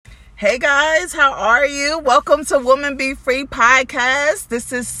Hey guys, how are you? Welcome to Woman Be Free podcast.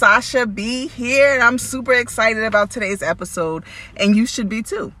 This is Sasha B here, and I'm super excited about today's episode, and you should be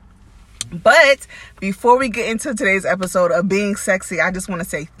too. But before we get into today's episode of being sexy, I just want to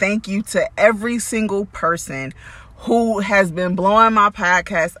say thank you to every single person who has been blowing my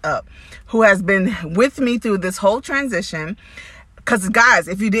podcast up, who has been with me through this whole transition. Because guys,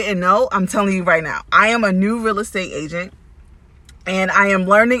 if you didn't know, I'm telling you right now, I am a new real estate agent. And I am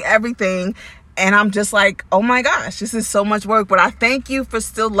learning everything. And I'm just like, oh my gosh, this is so much work. But I thank you for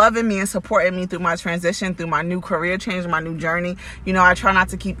still loving me and supporting me through my transition, through my new career change, my new journey. You know, I try not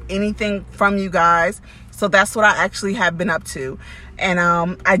to keep anything from you guys. So that's what I actually have been up to. And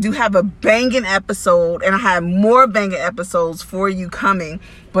I do have a banging episode, and I have more banging episodes for you coming.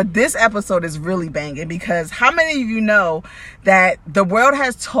 But this episode is really banging because how many of you know that the world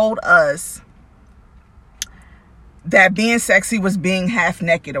has told us that being sexy was being half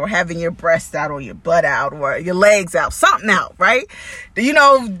naked or having your breasts out or your butt out or your legs out, something out, right? You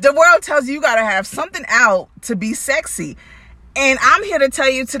know, the world tells you got to have something out to be sexy. And I'm here to tell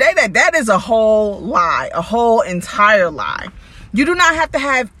you today that that is a whole lie, a whole entire lie. You do not have to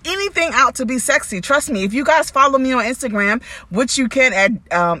have anything out to be sexy. Trust me, if you guys follow me on Instagram, which you can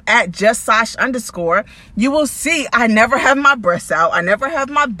at justsash_, you will see I never have my breasts out. I never have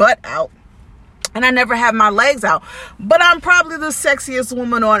my butt out. And I never have my legs out. But I'm probably the sexiest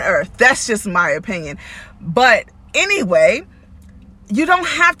woman on earth. That's just my opinion. But anyway, you don't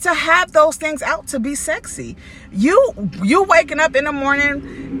have to have those things out to be sexy. You waking up in the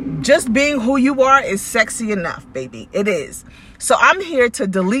morning, just being who you are is sexy enough, baby. It is. So I'm here to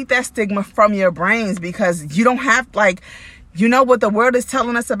delete that stigma from your brains because you don't have, you know what the world is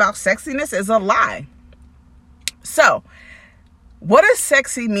telling us about sexiness is a lie. So what does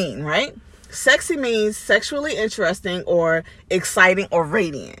sexy mean, right? Sexy means sexually interesting or exciting or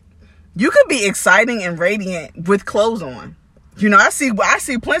radiant. You could be exciting and radiant with clothes on. You know, I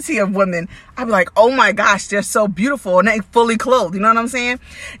see plenty of women. I be like, oh my gosh, they're so beautiful and they fully clothed. You know what I'm saying?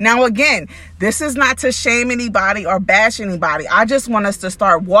 Now, again, this is not to shame anybody or bash anybody. I just want us to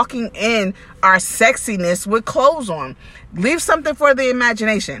start walking in our sexiness with clothes on. Leave something for the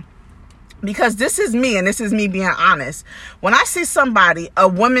imagination. Because this is me, and this is me being honest. When I see somebody, a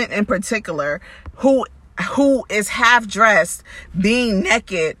woman in particular, who is half dressed, being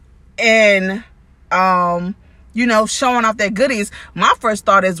naked, and showing off their goodies, my first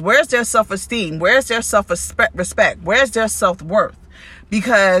thought is, where's their self-esteem? Where's their self-respect? Where's their self-worth?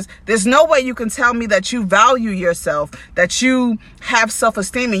 Because there's no way you can tell me that you value yourself, that you have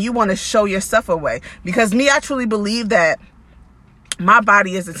self-esteem, and you want to show yourself away. Because me, I truly believe that my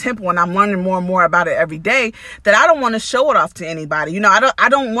body is a temple, and I'm learning more and more about it every day, that I don't want to show it off to anybody. You know, I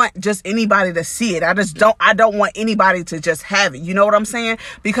don't want just anybody to see it. I don't want anybody to just have it. You know what I'm saying?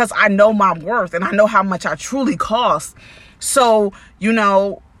 Because I know my worth and I know how much I truly cost. So, you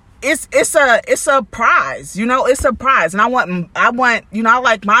know, it's a prize, you know, it's a prize. And I want, I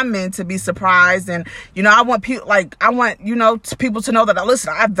like my men to be surprised. And, you know, I want people, people to know that,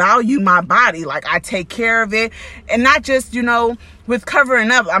 listen, I value my body. Like, I take care of it, and not just, with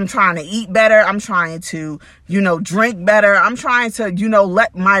covering up. I'm trying to eat better. I'm trying to, drink better. I'm trying to,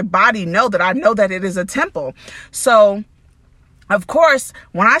 let my body know that I know that it is a temple. So, of course,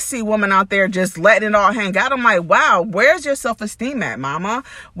 when I see women out there just letting it all hang out, I'm like, wow, where's your self-esteem at, mama?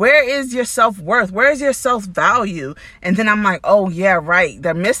 Where is your self-worth? Where is your self-value? And then I'm like, oh, yeah, right.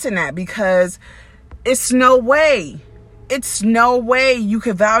 They're missing that because it's no way you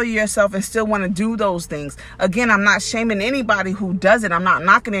could value yourself and still want to do those things. Again, I'm not shaming anybody who does it. I'm not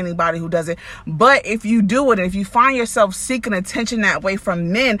knocking anybody who does it. But if you do it, and if you find yourself seeking attention that way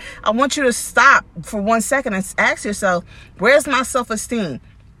from men, I want you to stop for 1 second and ask yourself, where's my self-esteem?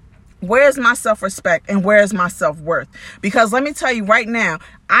 Where's my self-respect? And where's my self-worth? Because let me tell you right now,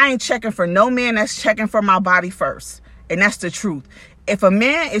 I ain't checking for no man that's checking for my body first. And that's the truth. If a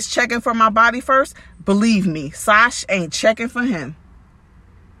man is checking for my body first, believe me, Sash ain't checking for him.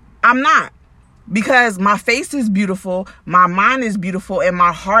 I'm not. Because my face is beautiful, my mind is beautiful, and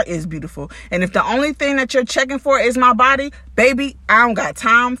my heart is beautiful. And if the only thing that you're checking for is my body, baby, I don't got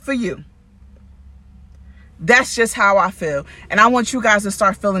time for you. That's just how I feel. And I want you guys to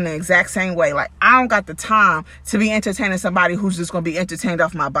start feeling the exact same way. Like, I don't got the time to be entertaining somebody who's just going to be entertained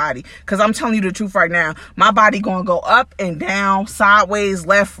off my body. Because I'm telling you the truth right now. My body going to go up and down, sideways,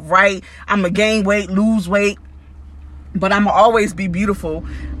 left, right. I'm going to gain weight, lose weight. But I'm going to always be beautiful.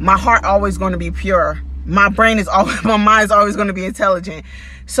 My heart always going to be pure. My mind is always going to be intelligent.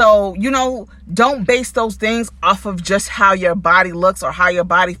 So, don't base those things off of just how your body looks or how your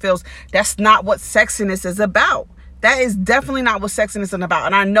body feels. That's not what sexiness is about. That is definitely not what sexiness is about.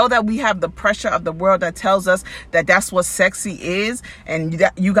 And I know that we have the pressure of the world that tells us that that's what sexy is, and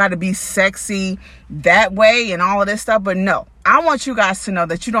that you got to be sexy that way and all of this stuff. But no, I want you guys to know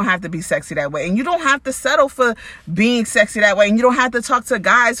that you don't have to be sexy that way, and you don't have to settle for being sexy that way, and you don't have to talk to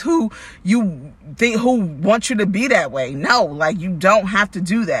guys who want you to be that way. No, like, you don't have to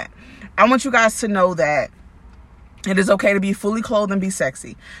do that. I want you guys to know that it is okay to be fully clothed and be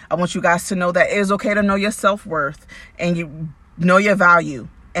sexy. I want you guys to know that it is okay to know your self-worth, and you know your value,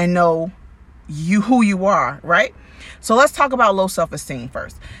 and know who you are, right? So let's talk about low self-esteem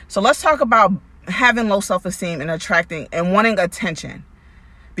first. So let's talk about having low self-esteem and attracting and wanting attention.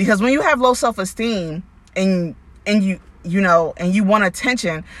 Because when you have low self-esteem and you want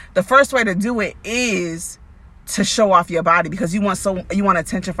attention, the first way to do it is to show off your body, because you want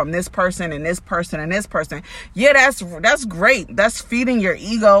attention from this person and this person and this person. Yeah, that's great. That's feeding your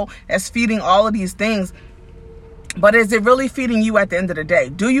ego. That's feeding all of these things. But is it really feeding you at the end of the day?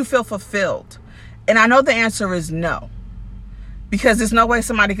 Do you feel fulfilled? And I know the answer is no. Because there's no way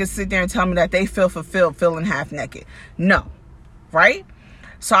somebody could sit there and tell me that they feel fulfilled feeling half naked. No. Right?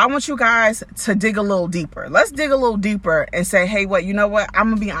 So I want you guys to dig a little deeper. Let's dig a little deeper and say, hey, you know what? I'm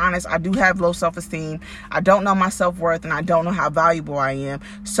going to be honest. I do have low self-esteem. I don't know my self-worth, and I don't know how valuable I am.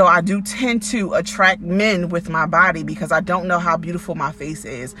 So I do tend to attract men with my body because I don't know how beautiful my face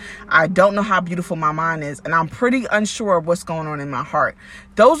is. I don't know how beautiful my mind is. And I'm pretty unsure of what's going on in my heart.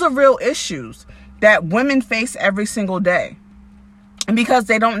 Those are real issues that women face every single day. And because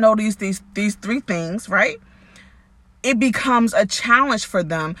they don't know these three things, right? It becomes a challenge for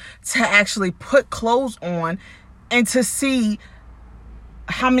them to actually put clothes on and to see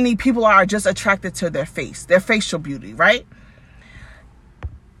how many people are just attracted to their face, their facial beauty, right?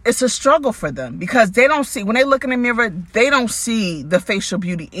 It's a struggle for them because they don't see, when they look in the mirror, they don't see the facial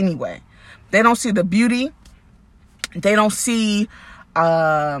beauty anyway. They don't see the beauty. They don't see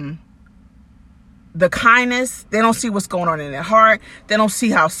the kindness. They don't see what's going on in their heart. They don't see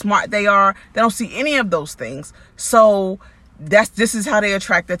how smart they are. They don't see any of those things. So this is how they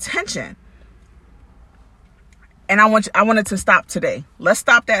attract attention. And I wanted to stop today. Let's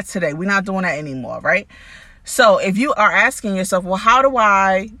stop that today. We're not doing that anymore, right? So if you are asking yourself, well, how do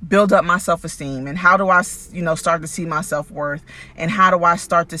I build up my self-esteem, and how do I, start to see my self-worth, and how do I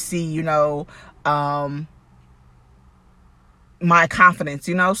start to see, my confidence,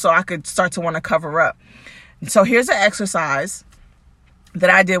 so I could start to want to cover up. So here's an exercise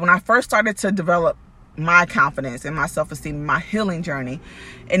that I did when I first started to develop my confidence and my self-esteem, my healing journey.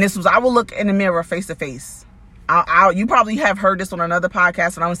 And this was, I will look in the mirror face to face. You probably have heard this on another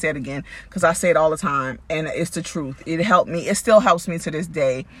podcast, and I'm gonna say it again because I say it all the time, and it's the truth. It helped me. It still helps me to this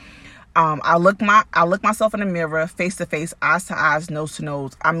day. I look myself in the mirror, face to face, eyes to eyes, nose to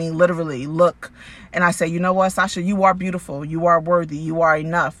nose. I mean, literally look. And I say, you know what, Sasha, you are beautiful. You are worthy. You are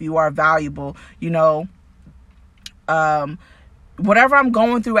enough. You are valuable. Whatever I'm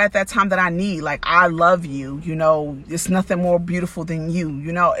going through at that time that I need, like, I love you, it's nothing more beautiful than you,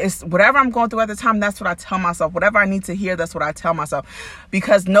 it's whatever I'm going through at the time. That's what I tell myself. Whatever I need to hear, that's what I tell myself,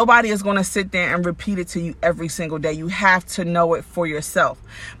 because nobody is going to sit there and repeat it to you every single day. You have to know it for yourself.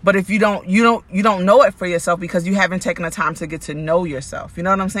 But if you don't know it for yourself because you haven't taken the time to get to know yourself. You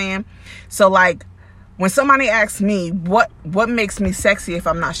know what I'm saying? So like when somebody asks me what makes me sexy if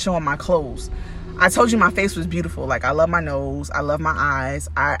I'm not showing my clothes, I told you my face was beautiful. Like, I love my nose. I love my eyes.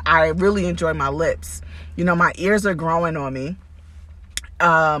 I really enjoy my lips. My ears are growing on me.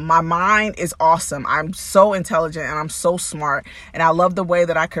 My mind is awesome. I'm so intelligent and I'm so smart. And I love the way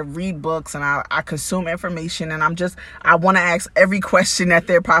that I could read books and I consume information. And I want to ask every question that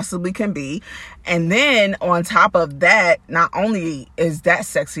there possibly can be. And then on top of that, not only is that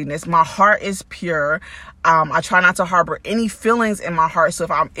sexiness, my heart is pure. I try not to harbor any feelings in my heart. So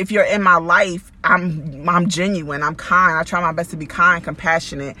if you're in my life, I'm genuine. I'm kind. I try my best to be kind,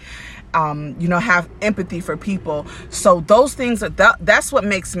 compassionate, have empathy for people. So those things, that's what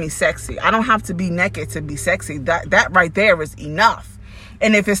makes me sexy. I don't have to be naked to be sexy. That right there is enough.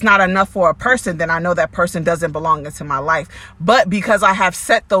 And if it's not enough for a person, then I know that person doesn't belong into my life. But because I have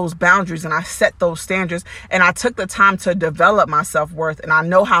set those boundaries and I set those standards and I took the time to develop my self-worth, and I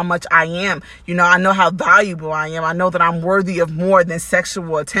know how much I am, I know how valuable I am. I know that I'm worthy of more than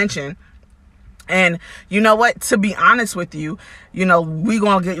sexual attention. And you know what? To be honest with you, we're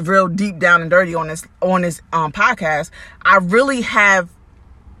going to get real deep down and dirty on this podcast. I really have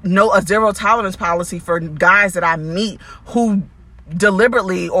a zero tolerance policy for guys that I meet who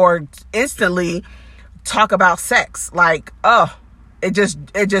deliberately or instantly talk about sex. Like, it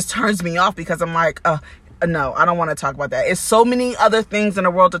just turns me off because I'm like, no, I don't want to talk about that. It's so many other things in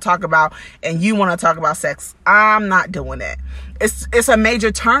the world to talk about, and you want to talk about sex. I'm not doing that. It's a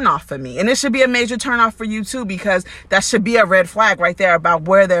major turnoff for me, and it should be a major turnoff for you too, because that should be a red flag right there about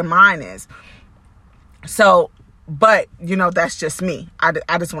where their mind is. So, but that's just me. I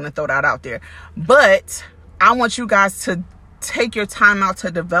just want to throw that out there. But I want you guys to take your time out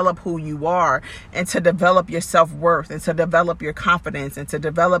to develop who you are, and to develop your self-worth, and to develop your confidence, and to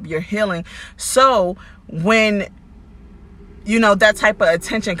develop your healing. So when that type of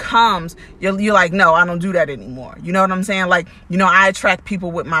attention comes, you're like, no, I don't do that anymore. You know what I'm saying? Like, I attract people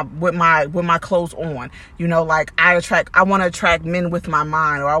with my clothes on. Like I want to attract men with my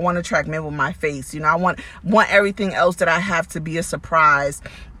mind, or I want to attract men with my face. I want everything else that I have to be a surprise.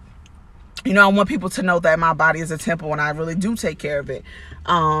 I want people to know that my body is a temple, and I really do take care of it.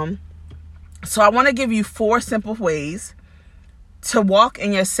 So I want to give you 4 simple ways to walk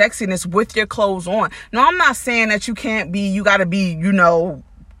in your sexiness with your clothes on. No, I'm not saying that you got to be,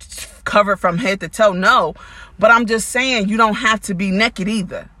 covered from head to toe. No, but I'm just saying you don't have to be naked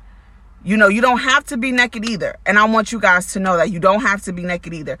either. You don't have to be naked either. And I want you guys to know that you don't have to be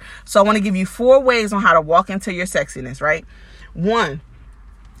naked either. So I want to give you 4 ways on how to walk into your sexiness, right? 1,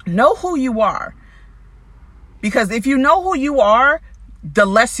 know who you are. Because if you know who you are, the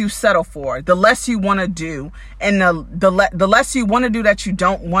less you settle for, the less you want to do, and the less you want to do that you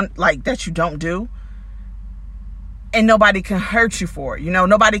don't want, like that you don't do, and nobody can hurt you for it.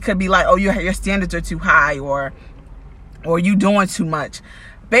 Nobody could be like, oh, your standards are too high, or you doing too much.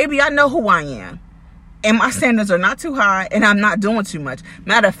 Baby, I know who I am, and my standards are not too high, and I'm not doing too much.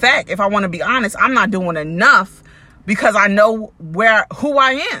 Matter of fact, if I want to be honest, I'm not doing enough, because I know who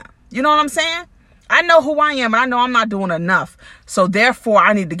I am. You know what I'm saying? I know who I am, and I know I'm not doing enough. So therefore,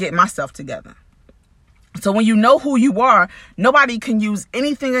 I need to get myself together. So when you know who you are, nobody can use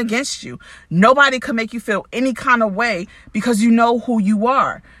anything against you. Nobody can make you feel any kind of way, because you know who you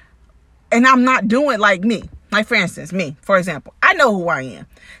are. And I'm not doing like me. Like, for instance, me, for example, I know who I am.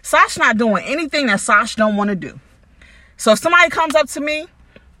 Sash not doing anything that Sash don't want to do. So if somebody comes up to me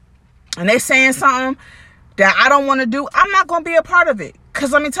and they saying something that I don't want to do, I'm not going to be a part of it.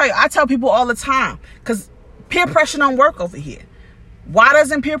 Because let me tell you, I tell people all the time, because peer pressure don't work over here. Why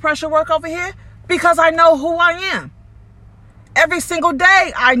doesn't peer pressure work over here? Because I know who I am. Every single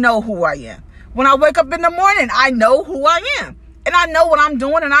day, I know who I am. When I wake up in the morning, I know who I am. And I know what I'm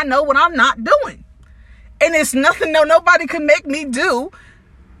doing, and I know what I'm not doing. And it's nothing nobody can make me do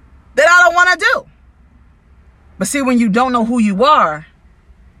that I don't want to do. But see, when you don't know who you are,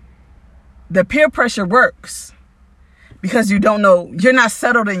 the peer pressure works. Because you don't know, you're not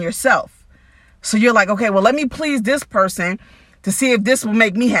settled in yourself. So you're like, okay, well, let me please this person to see if this will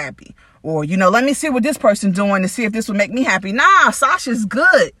make me happy. Or, let me see what this person's doing to see if this will make me happy. Nah, Sasha's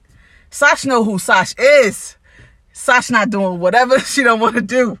good. Sasha know who Sasha is. Sasha not doing whatever she don't want to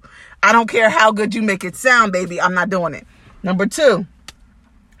do. I don't care how good you make it sound, baby. I'm not doing it. Number 2,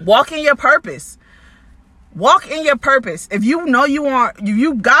 walk in your purpose. Walk in your purpose. If you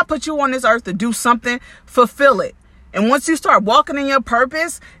know God put you on this earth to do something, fulfill it. And once you start walking in your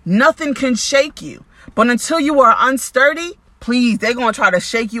purpose, nothing can shake you. But until you are unsturdy, please, they're going to try to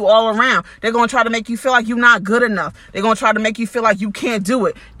shake you all around. They're going to try to make you feel like you're not good enough. They're going to try to make you feel like you can't do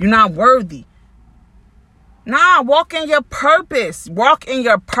it. You're not worthy. Nah, walk in your purpose. Walk in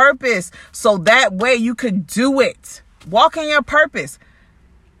your purpose so that way you could do it. Walk in your purpose.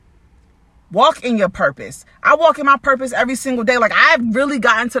 Walk in your purpose. I walk in my purpose every single day. Like, I've really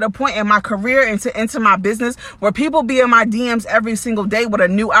gotten to the point in my career, into my business, where people be in my DMs every single day with a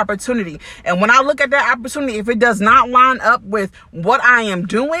new opportunity. And when I look at that opportunity, if it does not line up with what I am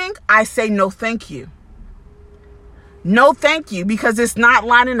doing, I say no thank you. No thank you, because it's not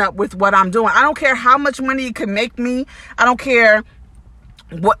lining up with what I'm doing. I don't care how much money it could make me. I don't care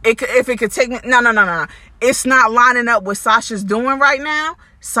if it could take me. No. It's not lining up with Sasha's doing right now.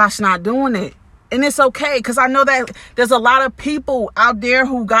 Sasha not doing it. And it's okay, because I know that there's a lot of people out there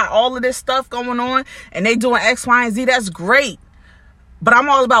who got all of this stuff going on and they doing X, Y, and Z. That's great. But I'm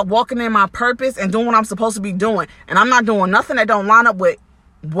all about walking in my purpose and doing what I'm supposed to be doing. And I'm not doing nothing that don't line up with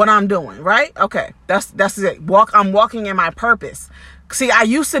what I'm doing, right? Okay, that's it. I'm walking in my purpose. See, I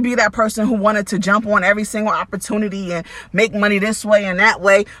used to be that person who wanted to jump on every single opportunity and make money this way and that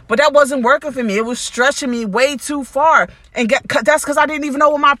way, but that wasn't working for me. It was stretching me way too far. And that's because I didn't even know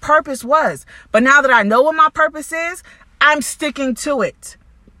what my purpose was. But now that I know what my purpose is, I'm sticking to it.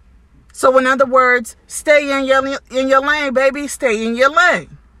 So in other words, stay in your lane, baby. Stay in your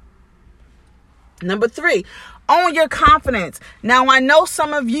lane. Number 3, own your confidence. Now, I know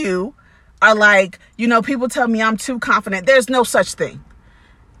some of you are like, people tell me I'm too confident. There's no such thing.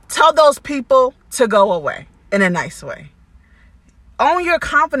 Tell those people to go away in a nice way. Own your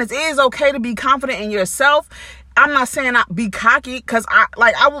confidence. It is okay to be confident in yourself. I'm not saying be cocky, because I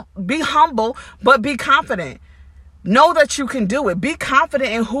will be humble, but be confident. Know that you can do it. Be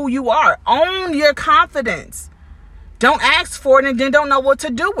confident in who you are. Own your confidence. Don't ask for it and then don't know what to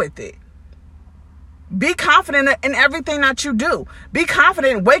do with it. Be confident in everything that you do. Be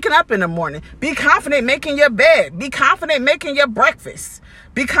confident waking up in the morning. Be confident making your bed. Be confident making your breakfast.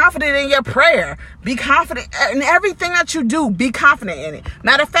 Be confident in your prayer. Be confident in everything that you do. Be confident in it.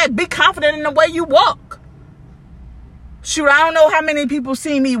 Matter of fact, be confident in the way you walk. Shoot, I don't know how many people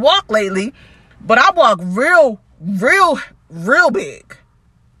see me walk lately, but I walk real big.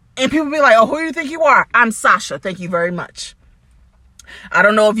 And people be like, oh, who do you think you are? I'm Sasha. Thank you very much. I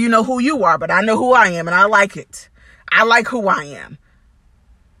don't know if you know who you are, but I know who I am, and I like it. I like who I am.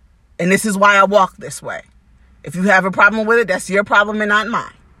 And this is why I walk this way. If you have a problem with it, that's your problem and not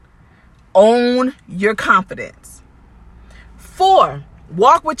mine. Own your confidence. 4,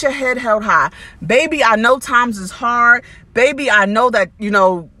 walk with your head held high. Baby, I know times is hard. Baby, I know that,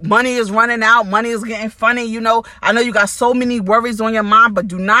 money is running out. Money is getting funny. I know you got so many worries on your mind, but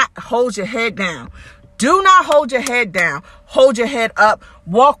do not hold your head down. Do not hold your head down. Hold your head up.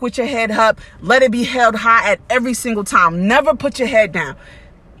 Walk with your head up. Let it be held high at every single time. Never put your head down.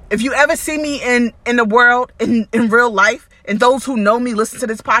 If you ever see me in the world, in real life, and those who know me listen to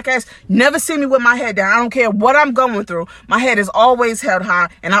this podcast, never see me with my head down. I don't care what I'm going through. My head is always held high,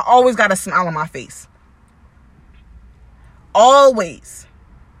 and I always got a smile on my face. Always.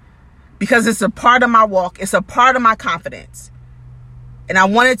 Because it's a part of my walk. It's a part of my confidence. And I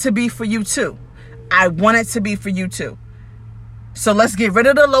want it to be for you too. I want it to be for you too. So let's get rid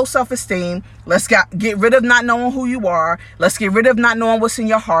of the low self-esteem. Let's get rid of not knowing who you are. Let's get rid of not knowing what's in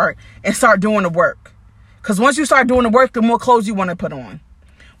your heart and start doing the work. Because once you start doing the work, the more clothes you want to put on.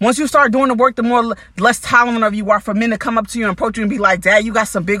 Once you start doing the work, the less tolerant of you are for men to come up to you and approach you and be like, Dad, you got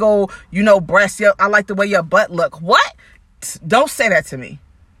some big old, breasts. Yeah, I like the way your butt look. What? Don't say that to me.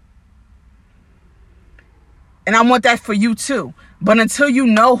 And I want that for you too. But until you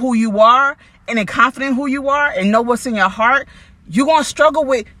know who you are and are confident who you are and know what's in your heart, you're going to struggle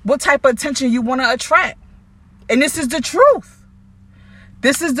with what type of attention you want to attract. And this is the truth.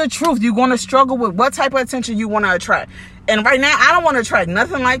 This is the truth. You're going to struggle with what type of attention you want to attract. And right now, I don't want to attract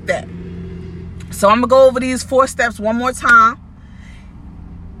nothing like that. So I'm going to go over these 4 steps one more time.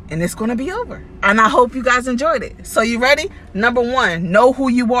 And it's going to be over. And I hope you guys enjoyed it. So you ready? Number 1, know who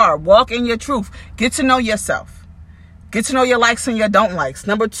you are. Walk in your truth. Get to know yourself. Get to know your likes and your don't likes.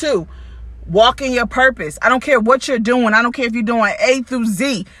 Number 2, walk in your purpose. I don't care what you're doing. I don't care if you're doing A through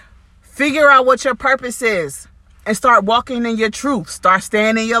Z. Figure out what your purpose is and start walking in your truth. Start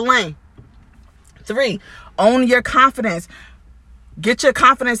staying in your lane. 3, own your confidence. Get your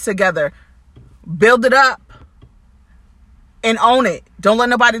confidence together. Build it up and own it. Don't let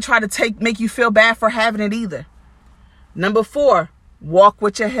nobody try to make you feel bad for having it either. Number 4, walk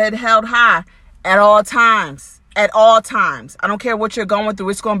with your head held high at all times. At all times. I don't care what you're going through.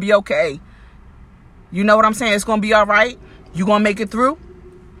 It's going to be okay. You know what I'm saying? It's going to be all right. You're going to make it through.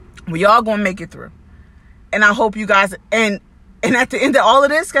 We all going to make it through. And I hope you guys, and at the end of all of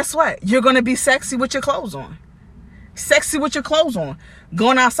this, guess what? You're going to be sexy with your clothes on. Sexy with your clothes on.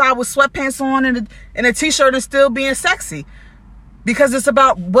 Going outside with sweatpants on and a t-shirt and still being sexy. Because it's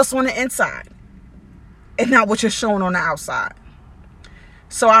about what's on the inside and not what you're showing on the outside.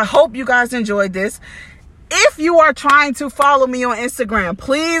 So I hope you guys enjoyed this. If you are trying to follow me on Instagram,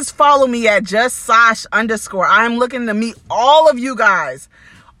 please follow me at justsash_. I am looking to meet all of you guys.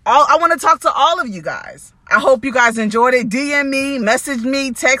 I want to talk to all of you guys. I hope you guys enjoyed it. DM me, message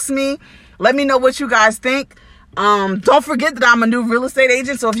me, text me. Let me know what you guys think. Don't forget that I'm a new real estate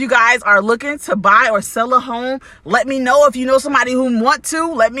agent. So if you guys are looking to buy or sell a home, let me know. If you know somebody who want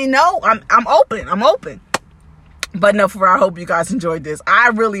to, let me know. I'm open. But no, I hope you guys enjoyed this. I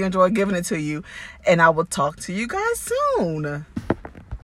really enjoyed giving it to you. And I will talk to you guys soon.